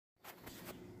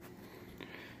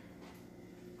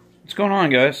What's going on,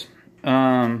 guys?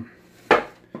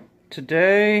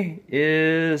 Today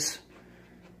is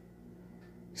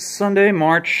Sunday,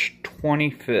 March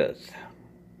 25th.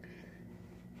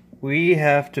 We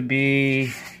have to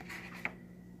be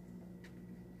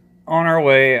on our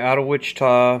way out of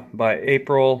Wichita by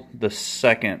April the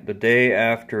 2nd, the day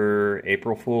after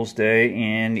April Fool's Day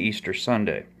and Easter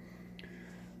Sunday.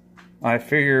 I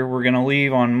figure we're going to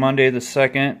leave on Monday the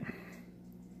 2nd.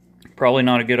 Probably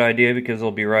not a good idea because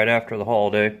it'll be right after the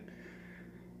holiday.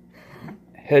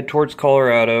 Head towards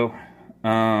Colorado.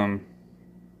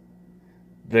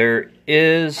 There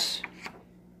is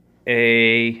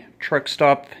a truck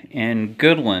stop in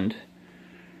Goodland,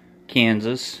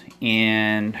 Kansas,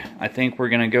 and I think we're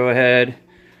going to go ahead,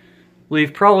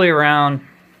 leave probably around,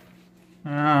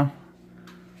 I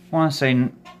want to say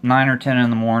 9 or 10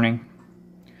 in the morning.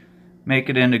 Make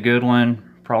it into Goodland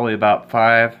probably about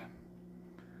 5,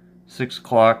 6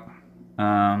 o'clock.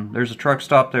 There's a truck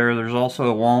stop there. There's also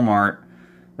a Walmart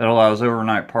that allows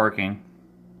overnight parking.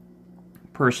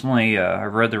 Personally,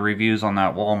 I've read the reviews on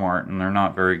that Walmart and they're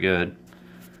not very good.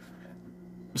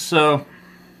 So,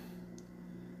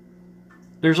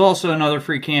 there's also another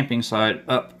free camping site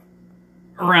up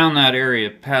around that area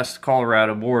past the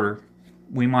Colorado border.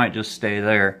 We might just stay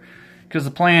there. Because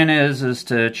the plan is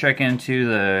to check into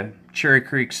the Cherry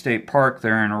Creek State Park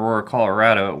there in Aurora,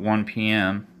 Colorado at 1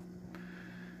 p.m.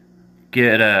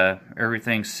 Get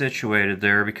everything situated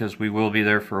there because we will be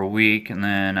there for a week, and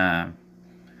then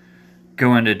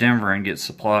go into Denver and get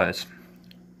supplies.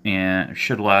 And it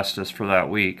should last us for that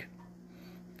week.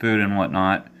 Food and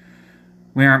whatnot.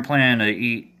 We aren't planning to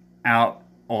eat out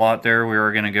a lot there. We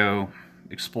are going to go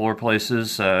explore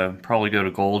places, probably go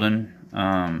to Golden.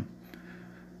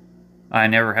 I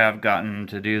never have gotten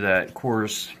to do that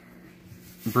Coors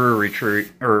brewery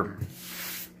treat, or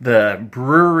the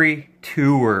brewery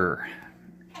tour.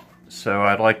 So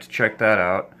I'd like to check that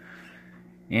out.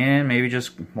 And maybe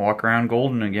just walk around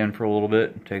Golden again for a little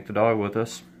bit. Take the dog with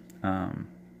us.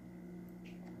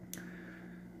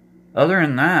 Other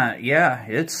than that, yeah,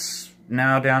 it's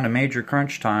now down to major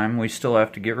crunch time. We still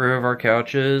have to get rid of our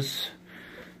couches.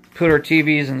 Put our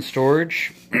TVs in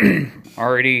storage.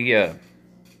 Already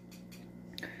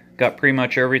got pretty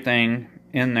much everything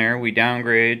in there. We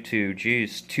downgrade to,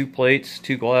 geez, 2 plates,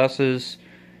 2 glasses.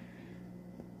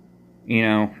 You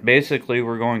know, basically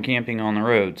we're going camping on the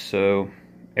road, so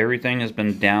everything has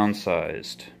been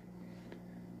downsized.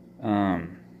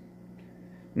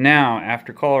 Now,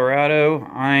 after Colorado,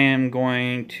 I am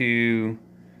going to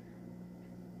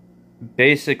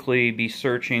basically be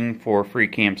searching for free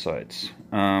campsites.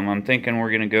 I'm thinking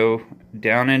we're going to go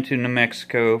down into New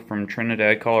Mexico from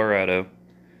Trinidad, Colorado.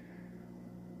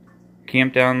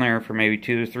 Camp down there for maybe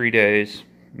 2 to 3 days.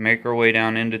 Make our way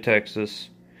down into Texas.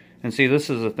 And see, this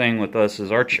is the thing with us,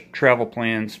 is our travel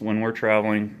plans, when we're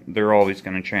traveling, they're always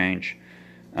going to change.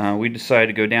 We decided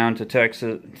to go down to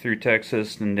Texas, through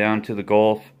Texas, and down to the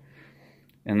Gulf,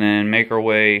 and then make our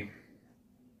way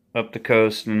up the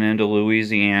coast and into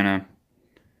Louisiana,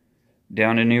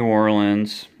 down to New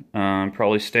Orleans,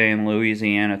 probably stay in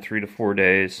Louisiana 3 to 4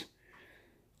 days,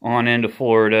 on into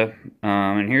Florida.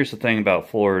 And here's the thing about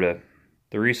Florida.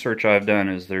 The research I've done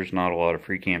is there's not a lot of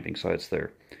free camping sites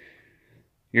there.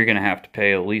 You're going to have to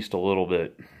pay at least a little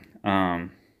bit.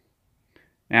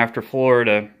 After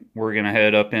Florida, we're going to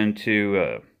head up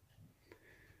into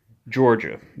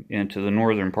Georgia, into the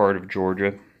northern part of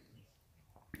Georgia,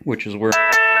 which is where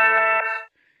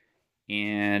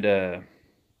and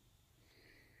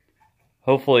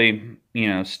hopefully, you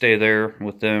know, stay there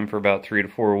with them for about 3 to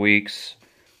 4 weeks,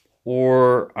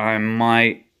 or I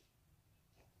might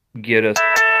get us.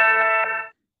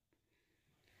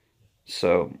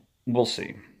 So we'll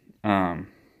see.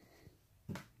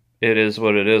 It is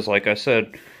what it is. Like I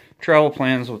said, travel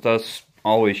plans with us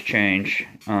always change.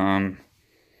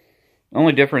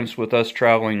 Only difference with us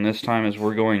traveling this time is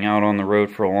we're going out on the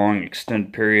road for a long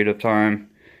extended period of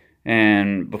time.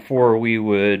 And before we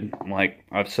would, like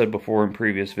I've said before in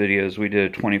previous videos, we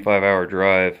did a 25-hour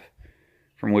drive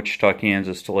from Wichita,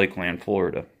 Kansas to Lakeland,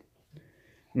 Florida.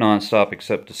 Non-stop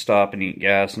except to stop and eat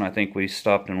gas. And I think we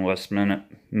stopped in West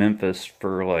Memphis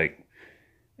for like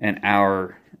an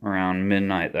hour around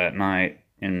midnight that night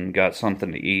and got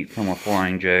something to eat from a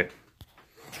Flying J.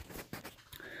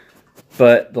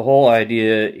 But the whole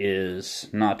idea is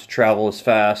not to travel as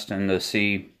fast and to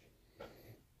see,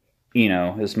 you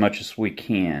know, as much as we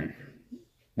can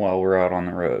while we're out on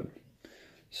the road.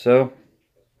 So,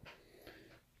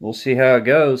 we'll see how it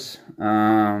goes.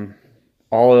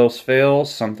 All else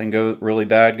fails, something really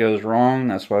bad goes wrong.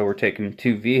 That's why we're taking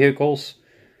 2 vehicles.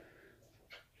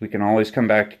 We can always come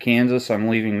back to Kansas. I'm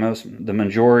leaving the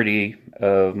majority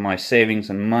of my savings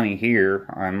and money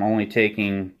here. I'm only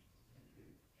taking...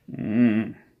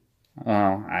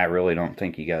 well, I really don't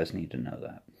think you guys need to know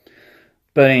that.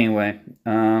 But anyway,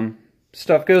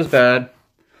 stuff goes bad.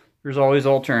 There's always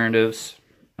alternatives.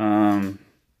 I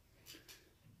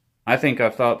think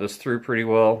I've thought this through pretty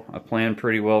well. I planned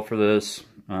pretty well for this.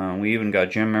 We even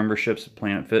got gym memberships at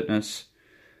Planet Fitness.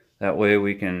 That way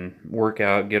we can work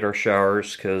out, get our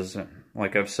showers, because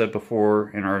like I've said before,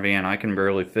 in our van, I can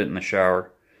barely fit in the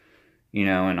shower. You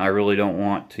know, and I really don't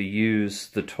want to use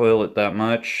the toilet that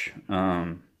much.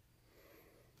 You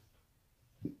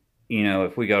know,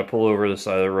 if we got to pull over the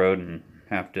side of the road and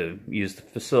have to use the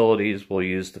facilities, we'll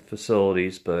use the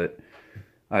facilities, but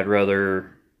I'd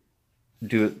rather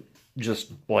do it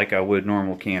just like I would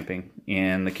normal camping.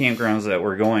 And the campgrounds that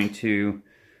we're going to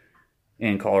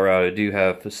in Colorado do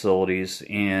have facilities,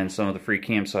 and some of the free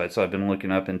campsites I've been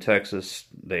looking up in Texas,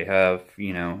 they have,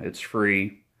 you know, it's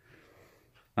free.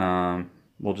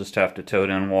 We'll just have to tote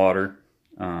in water.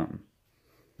 Some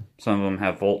of them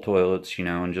have vault toilets, you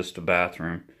know, and just a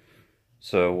bathroom.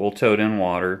 So we'll tote in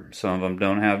water. Some of them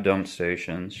don't have dump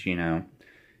stations, you know.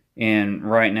 And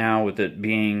right now, with it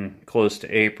being close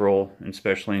to April,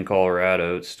 especially in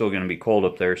Colorado, it's still going to be cold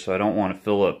up there, so I don't want to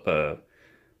fill up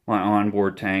my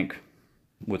onboard tank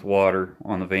with water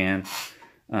on the van.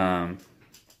 I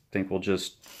think we'll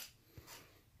just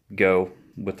go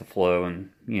with the flow and,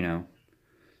 you know,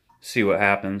 see what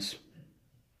happens.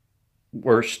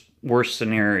 Worst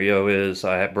scenario is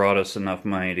I have brought us enough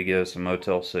money to get us a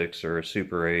Motel 6 or a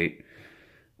Super 8.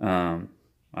 I'm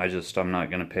not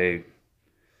going to pay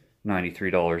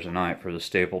 $93 a night for the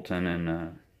Stapleton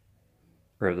and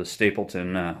or the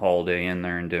Stapleton Holiday Inn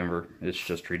there in Denver. It's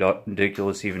just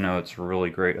ridiculous, even though it's a really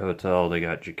great hotel. They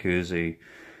got jacuzzi.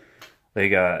 They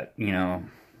got, you know,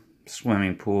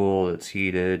 swimming pool that's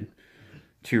heated,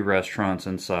 2 restaurants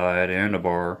inside, and a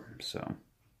bar. So,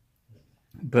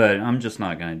 but I'm just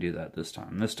not going to do that this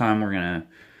time. This time we're going to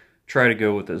try to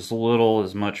go with as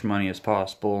much money as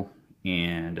possible,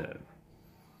 and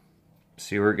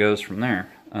see where it goes from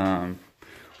there.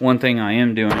 One thing I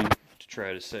am doing to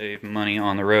try to save money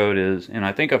on the road is, and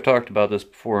I think I've talked about this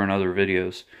before in other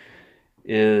videos,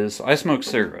 is I smoke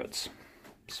cigarettes.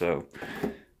 So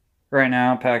right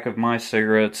now, a pack of my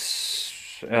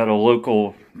cigarettes at a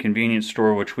local convenience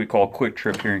store, which we call Quick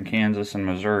Trip here in Kansas and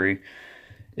Missouri,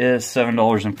 is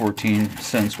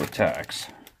 $7.14 with tax.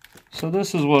 So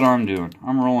this is what I'm doing.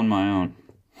 I'm rolling my own.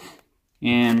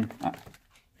 And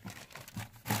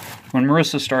when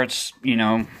Marissa starts, you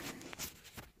know,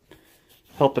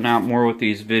 helping out more with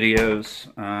these videos,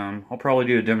 I'll probably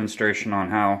do a demonstration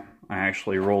on how I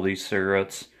actually roll these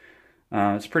cigarettes.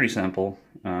 It's pretty simple.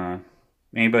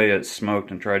 Anybody that's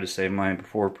smoked and tried to save money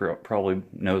before probably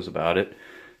knows about it.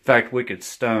 In fact, Wicked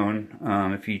Stone,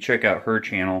 if you check out her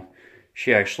channel,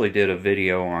 she actually did a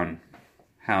video on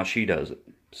how she does it.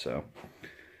 So,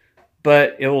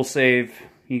 but it will save,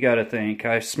 you gotta think,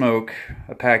 I smoke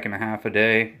a pack and a half a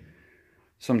day.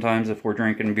 Sometimes if we're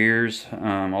drinking beers,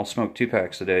 I'll smoke 2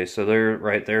 packs a day. So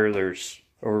right there, there's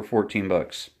over 14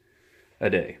 bucks a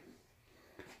day.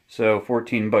 So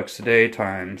 14 bucks a day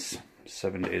times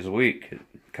 7 days a week, it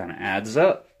kind of adds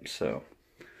up. So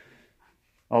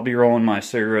I'll be rolling my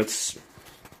cigarettes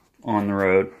on the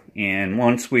road. And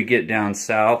once we get down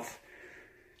south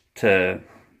to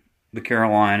the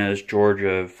Carolinas,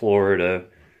 Georgia, Florida,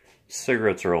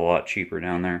 cigarettes are a lot cheaper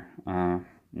down there.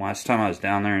 Last time I was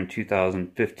down there in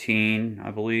 2015,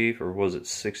 I believe, or was it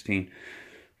 16?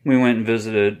 We went and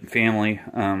visited family.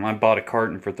 I bought a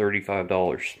carton for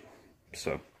 $35.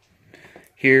 So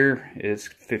here it's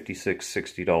 $56,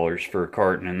 $60 for a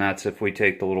carton, and that's if we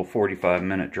take the little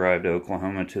 45-minute drive to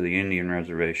Oklahoma to the Indian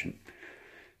Reservation.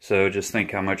 So just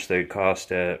think how much they'd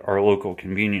cost at our local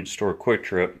convenience store, Quick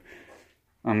Trip.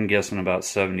 I'm guessing about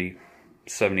 70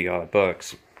 odd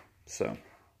bucks. So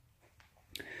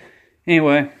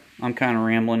anyway, I'm kind of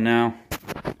rambling now.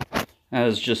 That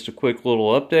was just a quick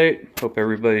little update. Hope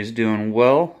everybody's doing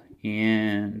well,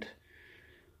 and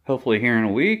hopefully here in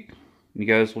a week you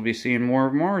guys will be seeing more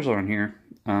of Mars on here,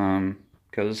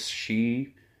 because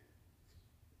she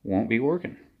won't be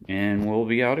working and we'll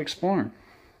be out exploring.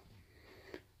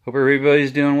 Hope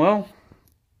everybody's doing well.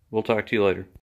 We'll talk to you later.